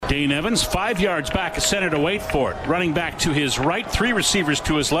Dane Evans, 5 yards back, a center to wait for it. Running back to his right, 3 receivers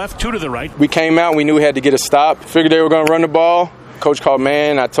to his left, 2 to the right. We came out, we knew we had to get a stop. Figured they were going to run the ball. Coach called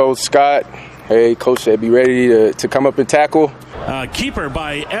man. I told Scott, hey, coach said be ready to come up and tackle. Keeper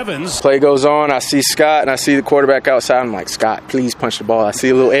by Evans. Play goes on. I see Scott, and I see the quarterback outside. I'm like, Scott, please punch the ball. I see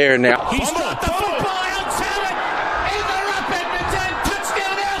a little air now. He's got the football outside.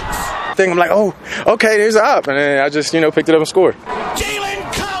 Touchdown Elks. I'm like, oh, okay, there's an up. And then I just, picked it up and scored.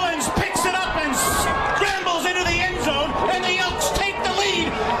 Jalen Collins picks it up and scrambles into the end zone, and the Elks take the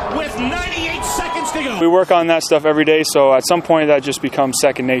lead with 98 seconds to go. We work on that stuff every day, so at some point that just becomes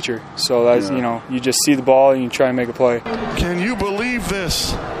second nature. So that's, you just see the ball and you try and make a play. Can you believe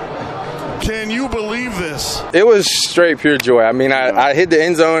this? Can you believe this? It was straight pure joy. I mean, I hit the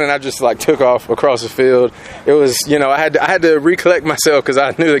end zone and I just took off across the field. It was, I had to recollect myself because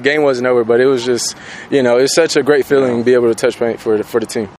I knew the game wasn't over, but it was just, it's such a great feeling to be able to touch paint for the team.